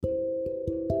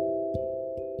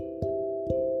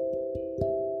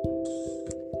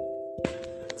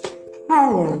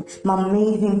Hello, my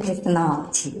amazing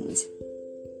personalities.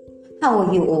 How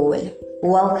are you all?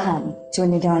 Welcome to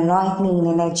another enlightening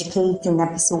and educating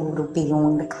episode of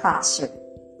Beyond the Classroom.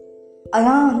 I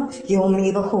am your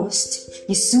amiable host,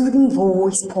 your soothing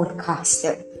voice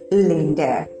podcaster,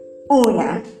 Linda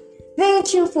Una.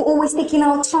 Thank you for always taking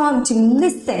our time to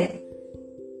listen.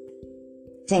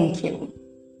 Thank you.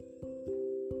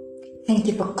 Thank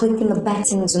you for clicking the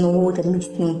buttons on all the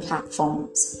listening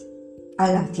platforms.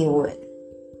 I love you all.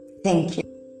 Thank you.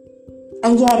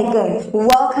 And yet again,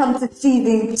 welcome to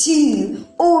season 2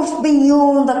 of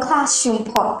Beyond the Classroom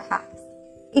podcast.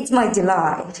 It's my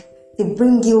delight to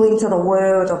bring you into the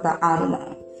world of the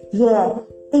animal. Yeah,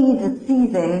 it is a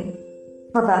season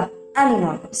for the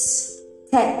animals.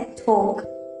 TED Talk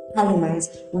animals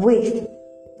with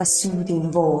a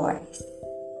soothing voice.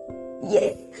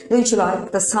 Yes, don't you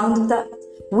like the sound of that?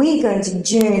 We're going to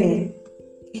journey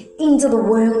into the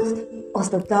world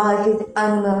of the diverse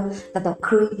animal that the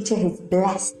Creator has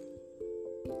blessed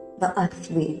the earth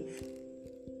with.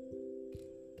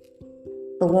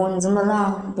 The ones on the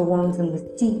land, the ones on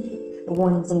the sea, the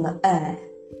ones on the air,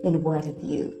 and what have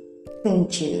you.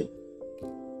 Thank you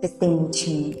for staying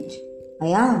tuned. I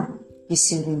am your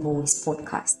soothing voice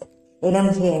podcaster, and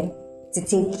I'm here to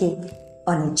take you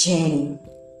on a journey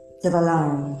to the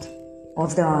land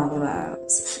of the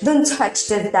animals. Don't touch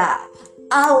the dial.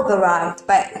 I'll be right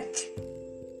back.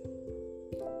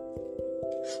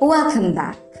 Welcome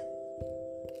back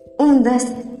on this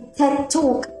TED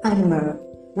Talk animal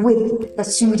with the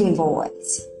soothing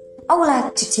voice. I would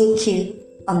like to take you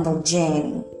on the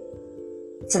journey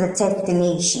to the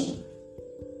destination.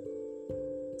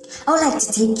 I would like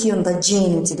to take you on the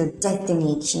journey to the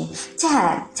destination.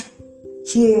 TED,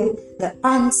 hear the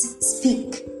ants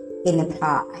speak in a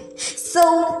pie.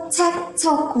 So TED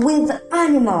Talk with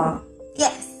animal.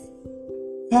 Yes,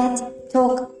 TED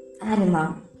Talk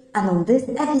animal. And on this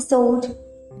episode,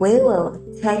 we will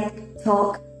TED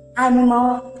Talk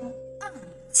animal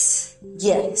ants.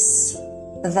 Yes,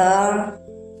 the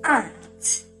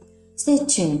ants. Stay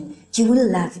tuned. You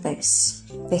will love this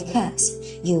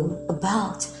because you're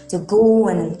about to go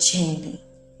on a journey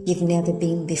you've never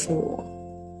been before.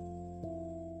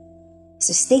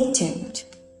 So stay tuned.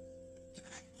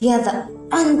 Hear the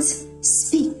ants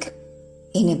speak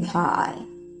in a pie.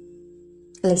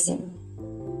 Listen.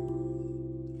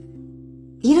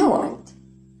 You know what?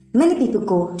 Many people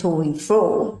go to and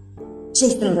fro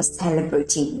chasing the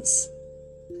celebrities,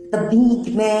 the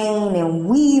big men and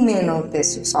women of the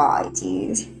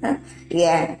societies.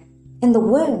 Yeah, in the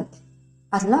world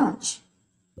at large.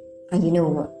 And you know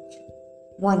what?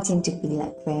 Wanting to be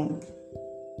like them.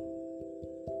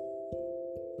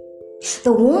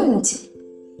 They want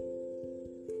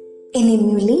and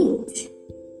emulate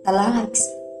the likes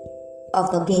of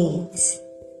the Gates,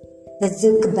 the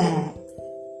Zuckerberg,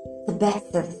 the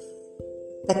Bezos,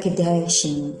 the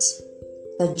Kardashians,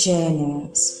 the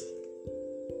Jenners,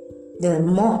 the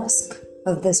Musk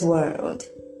of this world.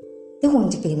 They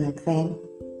want to be like them,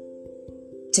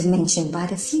 to mention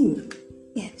but a few.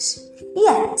 Yes.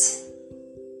 Yet,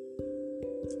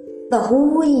 the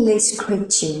Holy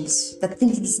Scriptures, that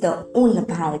is the only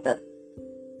Bible,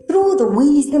 through the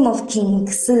wisdom of King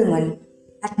Solomon,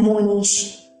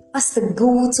 admonish us to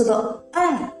go to the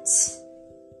ants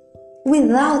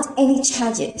without any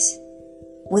charges,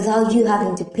 without you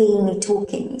having to pay any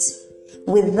tokens,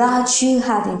 without you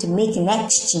having to make an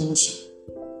exchange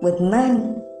with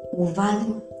money or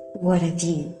value, what have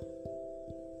you.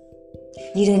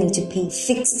 You don't need to pay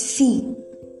fixed fee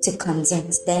to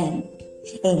consult them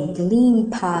and glean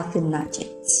powerful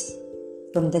nuggets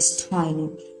from these tiny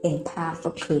and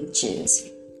powerful creatures.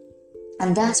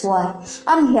 And that's why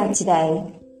I'm here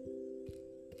today.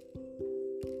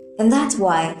 And that's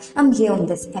why I'm here on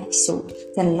this episode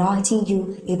to enlighten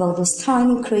you about those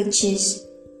tiny creatures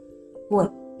who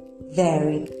are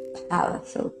very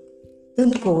powerful.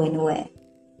 Don't go anywhere.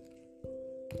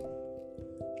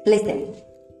 Listen,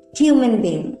 human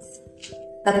beings,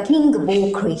 the king of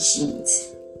all creations,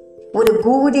 with a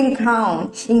golden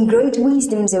crown and great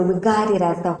wisdoms are regarded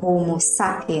as the Homo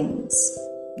sapiens.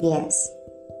 Yes,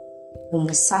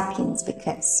 Homo sapiens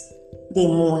because they're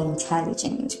more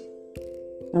intelligent,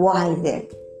 wiser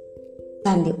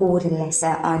than the other lesser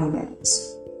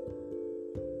animals.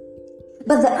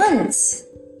 But the ants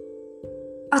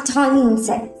are tiny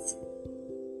insects.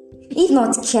 If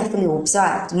not carefully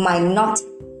observed, might not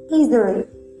easily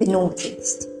be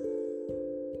noticed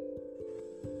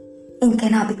and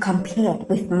cannot be compared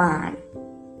with man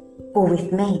or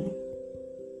with men.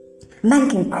 Man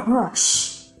can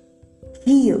crush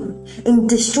heal, and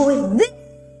destroy this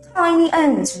tiny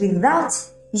ants without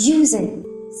using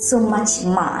so much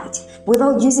might,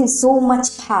 without using so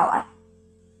much power,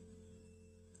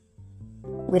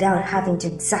 without having to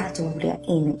exert all their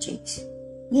energies.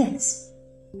 Yes.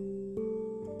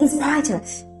 In spite of,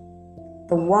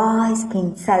 the wise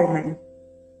King Solomon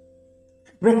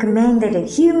recommended that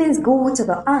humans go to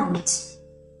the ant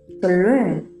to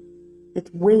learn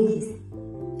its ways,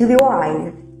 to be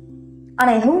wise. And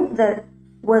I hope that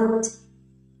what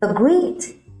the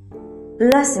great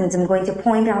lessons I'm going to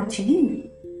point out to you,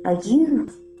 like you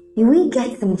will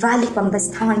get some value from this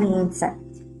tiny insect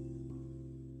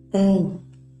and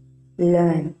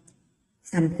learn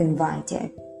something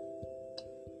vital.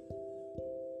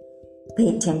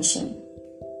 Pay attention.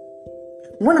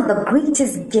 One of the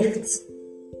greatest gifts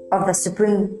of the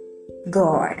Supreme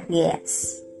God,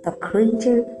 yes, the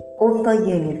creator of the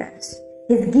universe,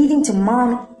 is given to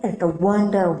man as the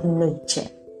wonder of nature.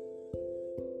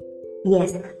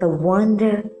 Yes, the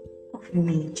wonder of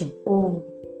nature. Oh,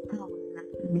 how I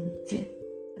love nature.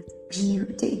 It's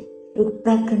beauty. It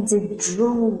beckons, it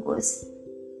draws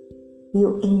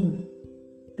you in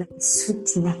like sweet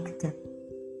nectar.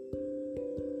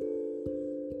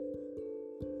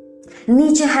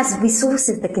 Nature has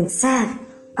resources that can serve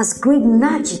as great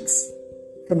nuggets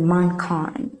for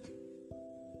mankind.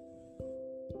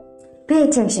 Pay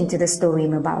attention to the story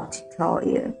I'm about to tell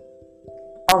you,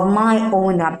 of my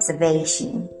own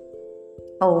observation.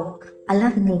 Oh, I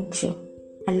love nature.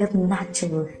 I love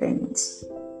natural things.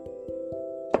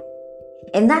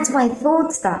 And that's why I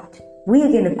thought that we're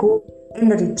going to go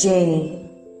into the journey.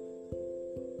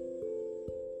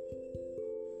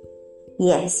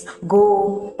 Yes,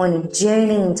 go on a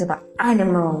journey into the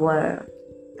animal world.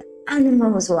 The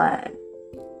animals world.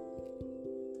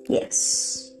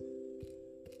 Yes.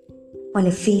 On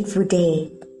a fateful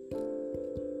day,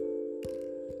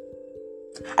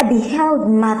 I beheld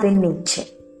Mother Nature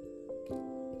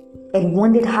and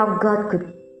wondered how God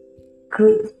could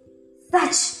create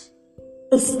such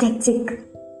aesthetic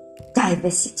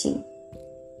diversity.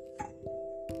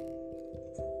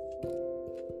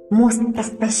 Most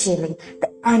especially the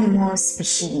animal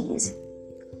species.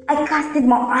 I casted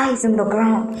my eyes on the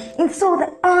ground and saw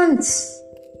the ants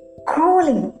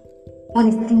crawling on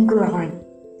a single line.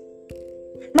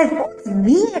 My thoughts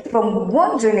veered from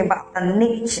wondering about the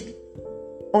nature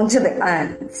onto the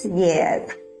ants.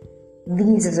 Yes,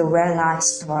 this is a real life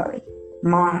story,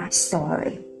 my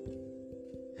story.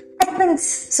 I spent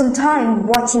some time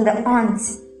watching the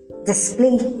ants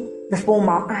display before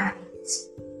my eyes,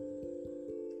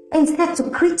 and set to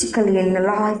critically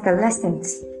analyze the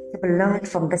lessons to be learned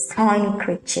from this tiny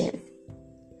creature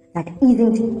that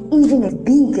isn't even as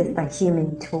big as the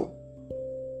human toe.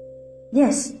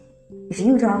 Yes, if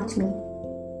you doubt me,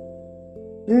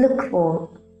 look for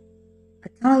a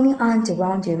tiny ant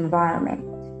around your environment.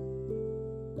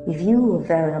 If you are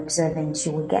very observant,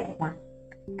 you will get one,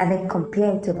 and then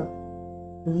compare it to the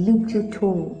little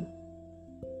toe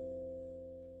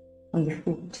on your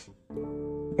foot.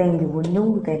 Then you will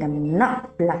know that I'm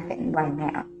not bluffing right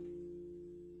now.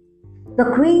 The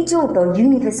creator of the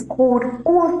universe called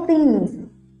all things.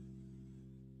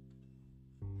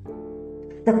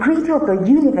 The creator of the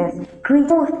universe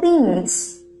created all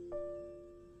things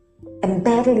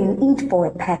embedded in it for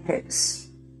a purpose.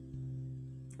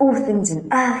 All things in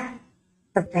earth,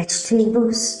 the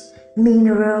vegetables,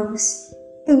 minerals,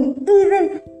 and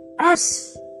even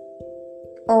us.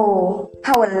 Oh,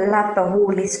 how I love the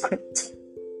Holy Scripture.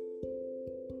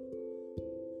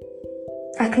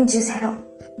 I can just help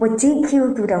but take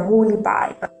you through the Holy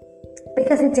Bible,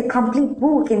 because it's a complete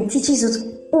book and teaches us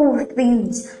all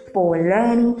things for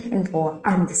learning and for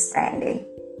understanding.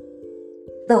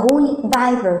 The Holy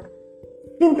Bible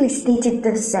simply stated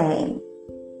the same.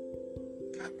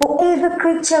 For every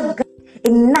creature of God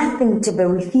is nothing to be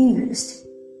refused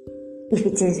if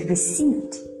it is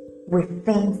received with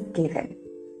thanksgiving.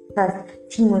 1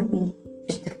 Timothy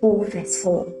chapter 4 verse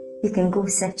 4. You can go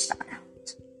search that out.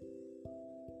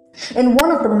 And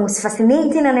one of the most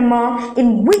fascinating animals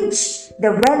in which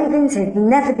the relevance has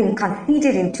never been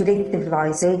considered in today's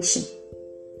civilization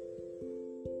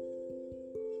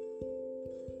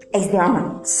is the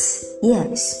ants.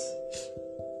 Yes.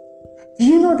 Do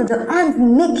you know that the ants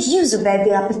make use of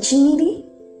every opportunity?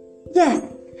 Yes.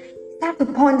 Start to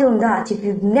ponder on that if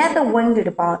you've never wondered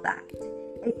about that.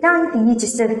 It's time for you to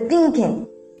start thinking.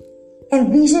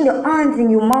 Envision the ants in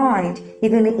your mind,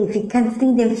 even if you can't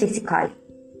see them physically.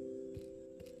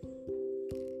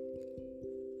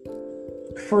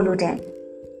 Follow them,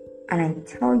 and I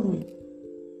tell you,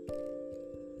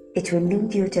 it will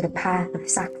lead you to the path of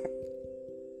success.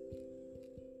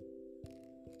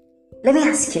 Let me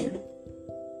ask you,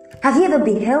 have you ever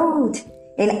beheld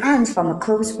an ant from a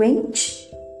close range?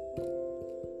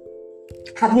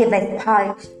 Have you ever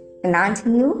spied an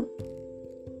anthill?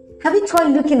 Have you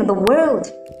tried looking at the world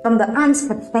from the ant's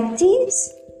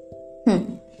perspectives?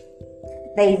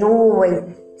 There is always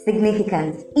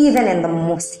significance, even in the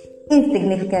most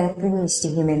insignificant things to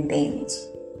human beings.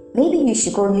 Maybe you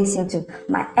should go listen to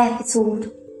my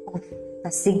episode of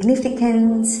the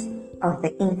significance of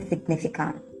the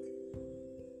insignificant.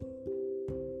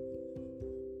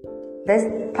 This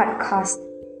podcast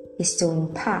is to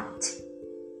impact,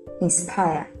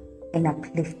 inspire, and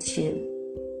uplift you.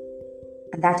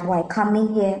 And that's why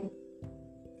coming here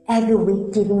every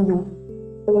week giving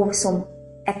you awesome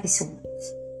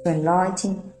episodes to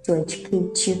enlighten, to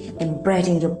educate you, and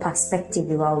broaden your perspective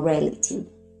about reality.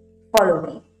 Follow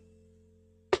me.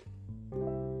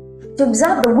 To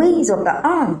observe the ways of the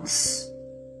ants,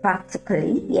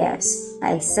 practically, yes,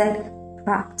 I said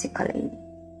practically.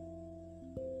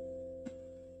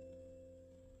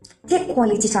 Take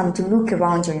quality time to look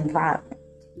around your environment,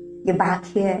 your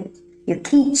backyard, your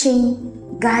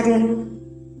kitchen, garden,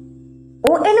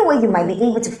 or anywhere you might be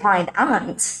able to find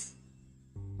ants.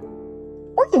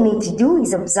 What you need to do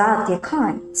is observe their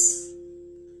kinds,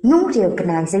 know their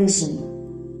organization,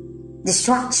 the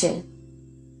structure,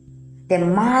 their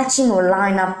marching or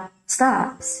lineup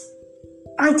steps,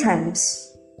 items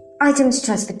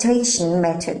transportation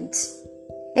methods,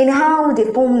 and how they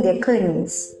form their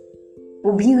colonies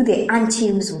or build their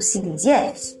anthills or cities.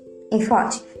 Yes, in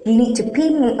fact, you need to pay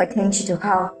more attention to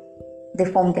how they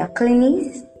form their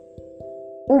colonies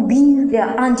or build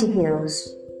their anthills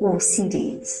or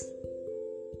cities.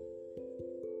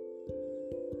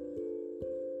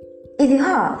 If you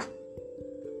have,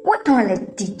 what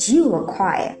knowledge did you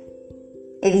acquire?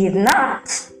 If you've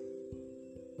not,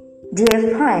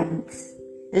 dear friends,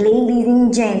 ladies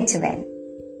and gentlemen,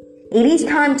 it is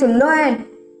time to learn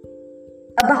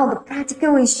about the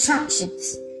practical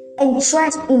instructions and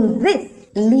trust in this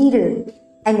little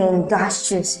and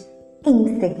industrious,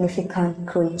 insignificant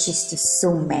creatures to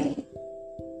so many.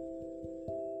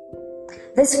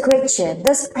 This creature,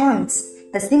 this ants,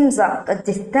 that seems like a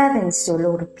disturbance to a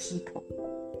lot of people.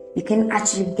 You can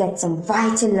actually get some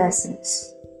vital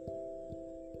lessons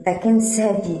that can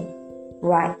serve you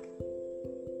right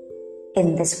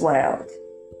in this world,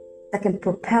 that can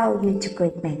propel you to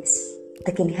greatness,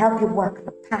 that can help you walk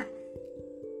the path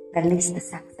that leads to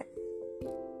success.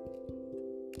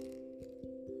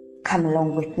 Come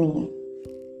along with me.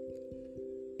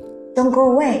 Don't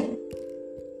go away.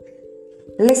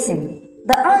 Listen,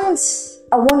 the ants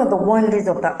are one of the wonders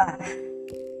of the earth.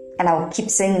 And I will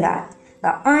keep saying that.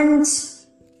 The ants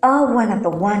are one of the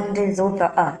wonders of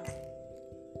the earth.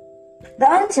 The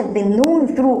ants have been known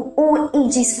through all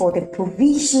ages for their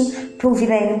provision,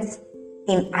 providence,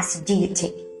 and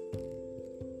assiduity.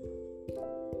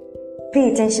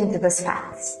 Pay attention to this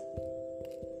fact.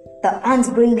 The ant's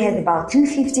brain has about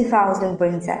 250,000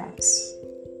 brain cells.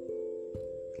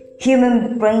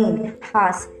 Human brain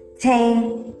has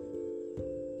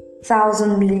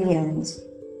 10,000 millions,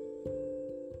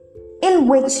 in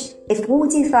which a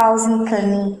 40,000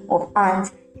 colony of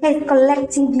ants has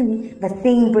collectively the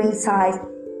same brain size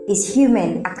as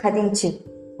human, according to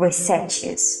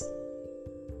researchers.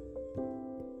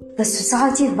 The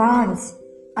society of ants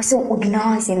are so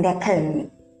organized in their colony,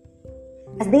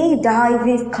 as they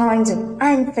diverse kinds of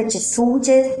ants such as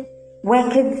soldiers,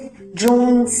 workers,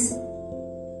 drones,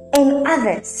 and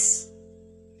others.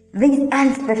 These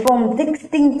ants perform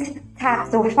distinct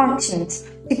tasks or functions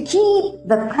to keep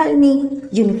the colony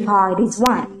unified as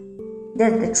one.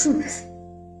 That's the truth.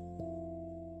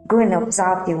 Go and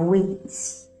observe their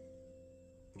ways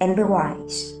and be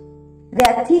wise.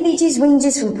 Their activities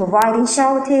ranges from providing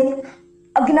shelter,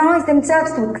 organize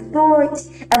themselves to exploit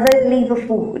available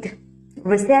food,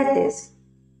 resources,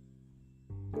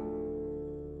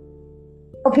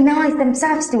 organize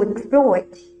themselves to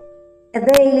exploit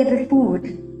available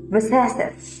food,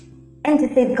 resources, and to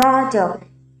safeguard their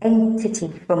entity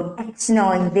from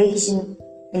external invasion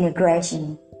and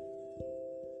aggression.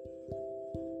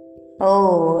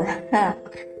 Oh,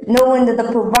 no wonder the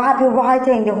proverbial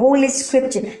writer in the Holy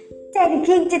Scripture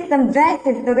dedicated some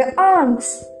verses to the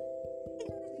ants.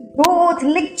 Broad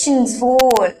lections for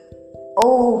all.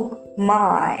 Oh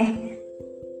my.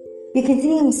 You can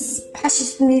see him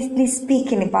passionately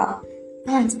speaking about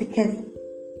ants because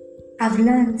I've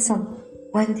learned some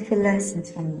wonderful lessons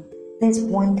from this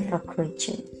wonderful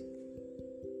creature.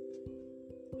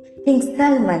 King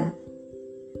Solomon,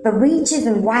 the richest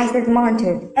and wisest man to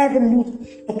have ever lived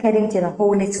according to the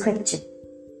Holy Scripture,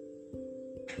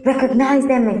 recognized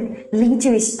them as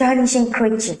little astonishing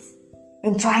creatures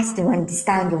and tries to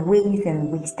understand your ways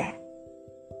and wisdom.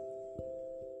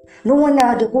 No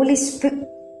wonder the Holy Spirit.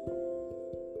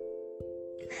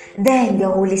 Then the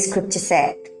Holy Scripture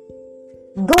said,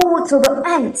 "Go to the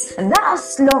ant, thou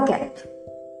sluggard,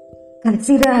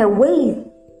 consider her ways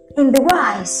in the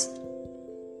wise,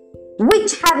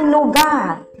 which having no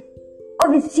guard,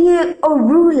 or the fear or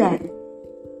ruler,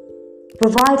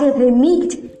 provided her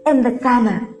meat in the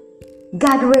summer,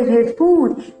 gathered her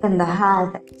food in the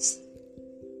harvest."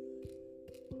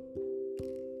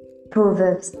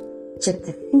 Proverbs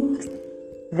chapter 6,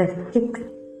 verse 6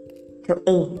 to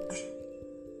 8.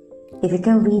 If you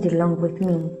can read along with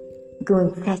me, go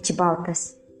and search about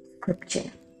this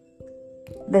scripture,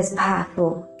 this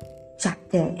powerful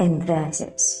chapter and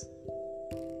verses.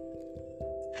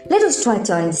 Let us try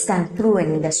to understand through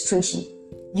an illustration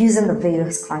using the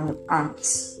various kinds of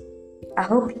ants. I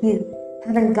hope you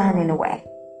haven't gone anywhere.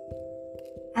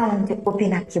 I want to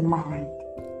open up your mind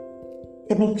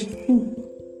to make you see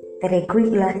there are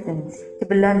great lessons to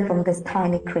be learned from these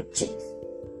tiny creatures.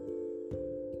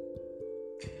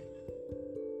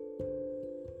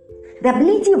 The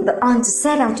ability of the ant to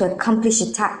set out to accomplish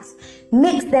a task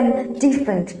makes them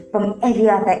different from every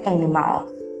other animal.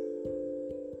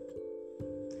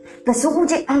 The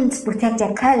soldier ants protect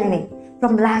their colony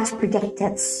from large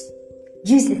predators,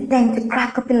 use the stem to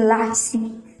crack open large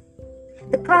seeds.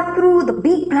 They cut through the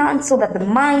big plants so that the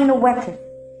minor workers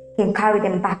can carry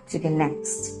them back to the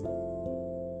nest.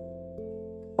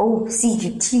 Oh, see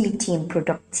utility and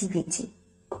productivity.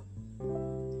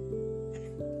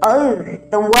 Oh,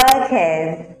 the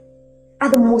workers are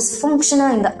the most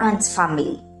functional in the ant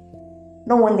family.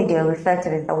 No wonder they are referred to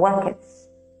as the workers.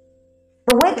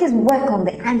 The workers work on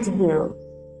the ant hill,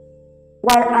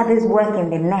 while others work in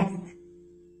the nest,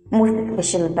 most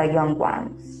especially the young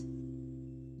ones.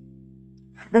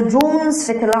 The drones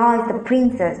fertilize the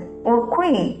princess or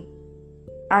queen,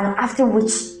 and after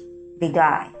which they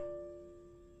die.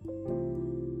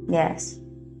 Yes,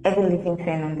 every living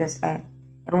thing on this earth,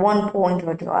 at one point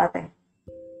or the other,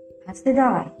 has to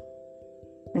die.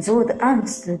 And so the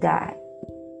ants will die.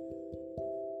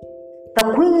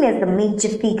 The queen is the major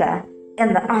figure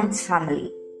in the ants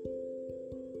family.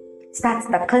 Starts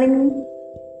the colony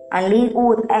and lay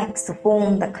all the eggs to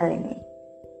form the colony.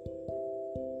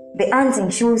 The ants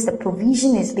ensures the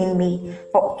provision is being made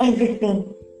for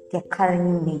everything their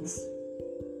colony needs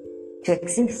to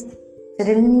exist. So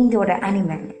they don't need other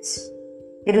animals.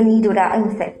 They don't need other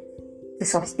insects to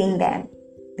sustain them,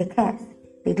 because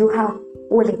they do have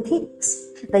all it takes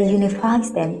that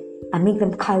unifies them and make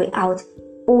them carry out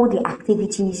all the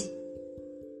activities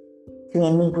to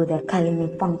enable their colony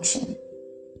function,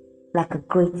 like a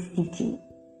great city,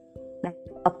 like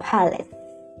a palace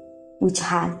which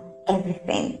has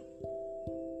everything.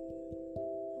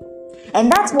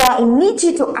 And that's why I need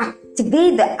you to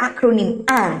activate the acronym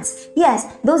ANTS. Yes,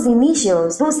 those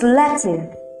initials, those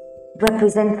letters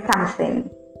represent something.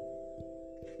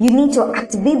 You need to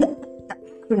activate the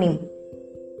acronym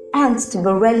ANTS to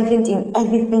be relevant in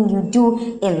everything you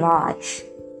do in life.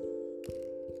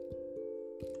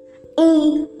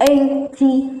 ANTS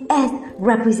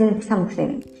represents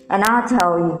something. And I'll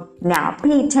tell you now,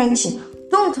 pay attention.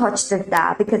 Don't touch this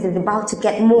dial because it's about to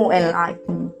get more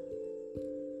enlightening.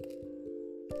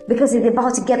 Because it's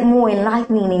about to get more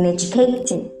enlightening and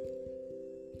educating.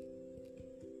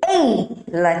 A,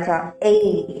 letter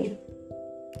A.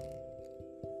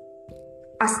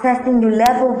 Assessing your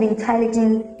level of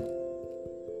intelligence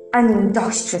and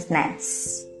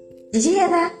industriousness. Did you hear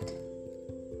that?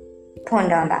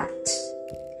 Ponder on that.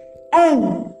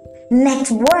 N,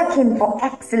 networking for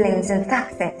excellence and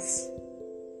success.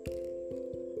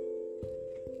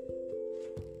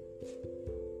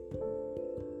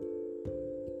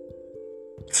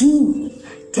 T,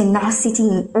 tenacity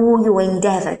in all your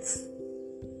endeavors.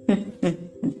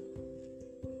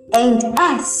 And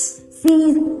S,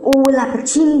 seize all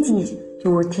opportunities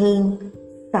to attain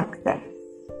success.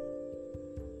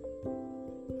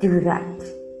 Do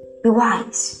that. Be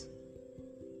wise.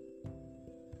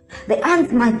 The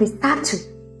ants might be subtle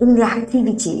in their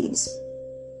activities.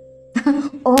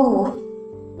 Oh,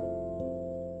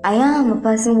 I am a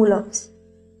person who loves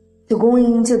to go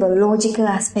into the logical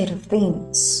aspect of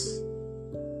things.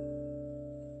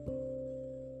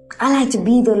 I like to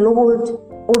be the Lord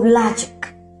of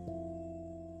logic.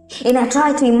 And I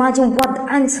try to imagine what the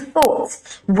ants thought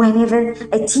whenever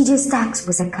a tedious task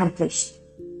was accomplished.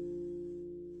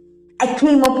 I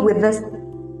came up with this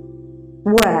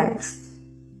words.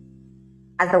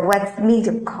 As the words made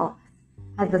of course,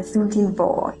 as a soothing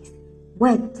voice,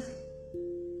 words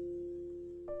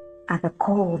at the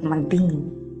core of my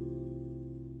being.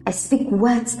 I I speak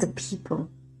words to people.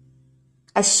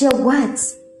 I share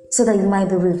words so that you might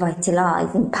be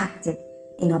revitalized, impacted,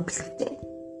 and uplifted.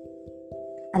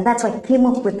 And that's why I came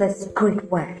up with this great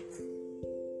word.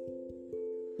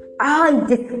 I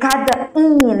discard the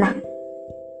in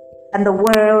and the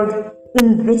word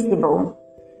invisible,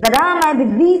 that I might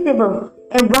be visible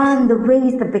and run the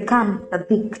race to become the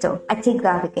victor. I take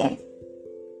that again.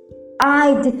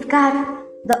 I discard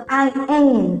the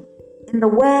in and the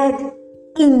word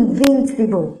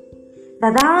invincible,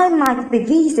 that I might be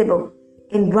visible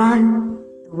and run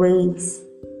the race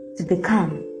to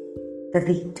become the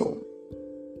victor.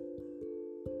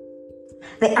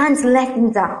 The aunt's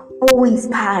lessons are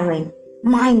awe-inspiring,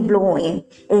 mind-blowing,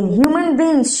 and human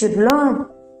beings should learn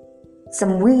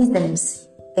some wisdoms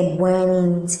and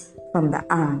warnings from the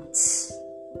aunt.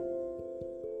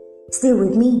 Stay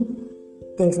with me,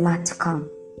 there's more to come.